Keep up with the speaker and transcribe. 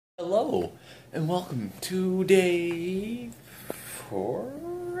Hello, and welcome to day 4,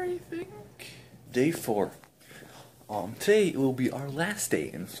 I think? Day 4. Today will be our last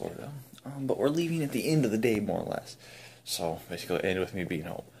day in Florida, but we're leaving at the end of the day, more or less. So, basically, it ended with me being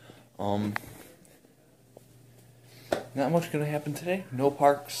home. Not much gonna happen today. No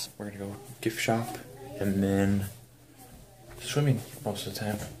parks. We're gonna go gift shop, and then swimming most of the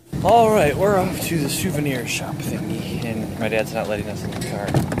time. Alright, we're off to the souvenir shop thingy, and my dad's not letting us in the car.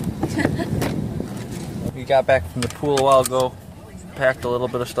 We got back from the pool a while ago, packed a little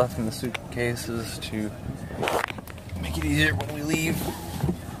bit of stuff in the suitcases to make it easier when we leave.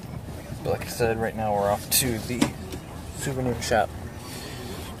 But like I said, right now we're off to the souvenir shop.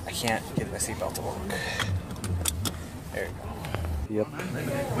 I can't get my seatbelt to work. There you go. Yep.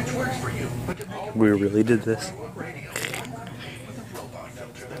 Which works for you. We really did this.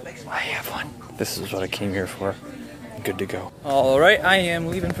 I have one. This is what I came here for. Good to go. Alright, I am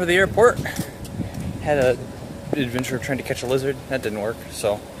leaving for the airport. Had an adventure trying to catch a lizard. That didn't work,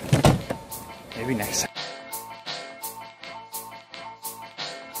 so maybe next time.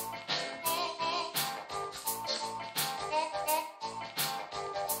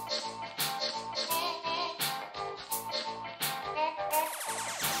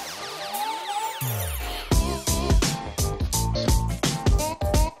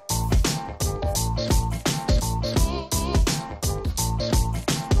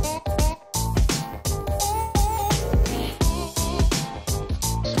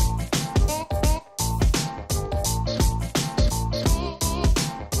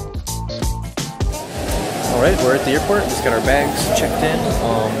 Alright, we're at the airport, just got our bags checked in.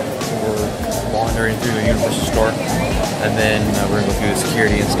 We're wandering through the Universal store, and then we're going to go through the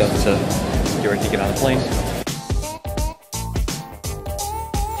security and stuff to get ready to get on the plane.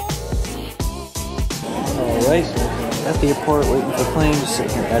 Alright, at the airport waiting for the plane, just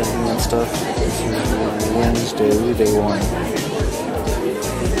sitting here editing and stuff. This is Wednesday, day 1.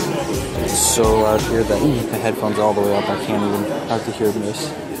 It's so loud here that the headphones are all the way up, I can't even hardly hear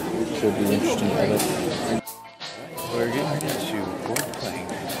this. Should be interesting to edit. We're getting ready to board the plane.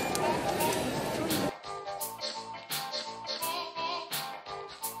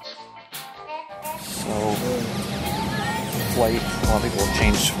 So, flight, a lot of people have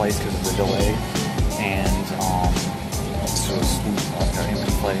changed flights because of the delay, and so it's our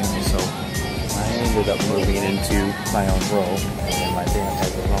empty flight, so I ended up moving into my own row, and then my dad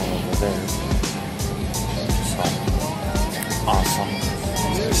has his own over there. So, awesome.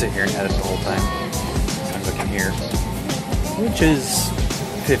 I'm just gonna sit here and edit the whole time. Sometimes I can hear. Which is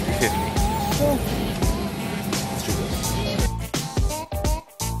 50-50. Well, let's do this.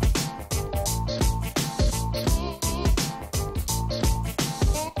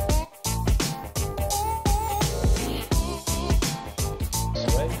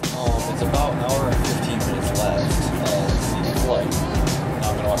 Alright, it's about an hour and 15 minutes left of the flight. Now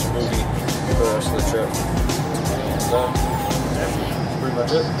I'm going to watch a movie for the rest of the trip. And that's pretty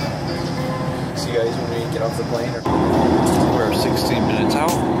much it. See you guys when we get off the plane. We're 16 minutes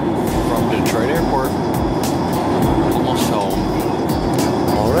out from Detroit Airport. Almost home.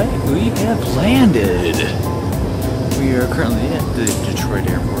 Alright, we have landed. We are currently at the Detroit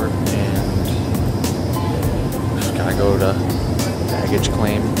Airport and just gotta go to baggage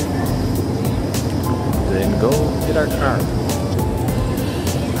claim. Then go get our car.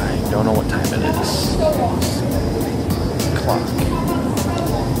 I don't know what time it is. Clock.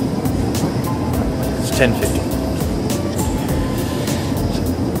 10:50.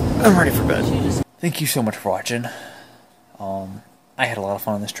 I'm ready for bed. Thank you so much for watching. I had a lot of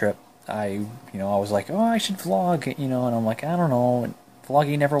fun on this trip. I was like, oh, I should vlog, and I'm like, I don't know,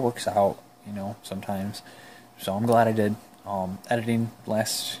 vlogging never works out, sometimes. So I'm glad I did. Editing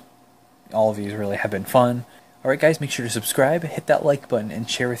all of these really have been fun. Alright guys, make sure to subscribe, hit that like button, and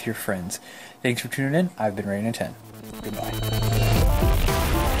share with your friends. Thanks for tuning in. I've been Rain10. Goodbye.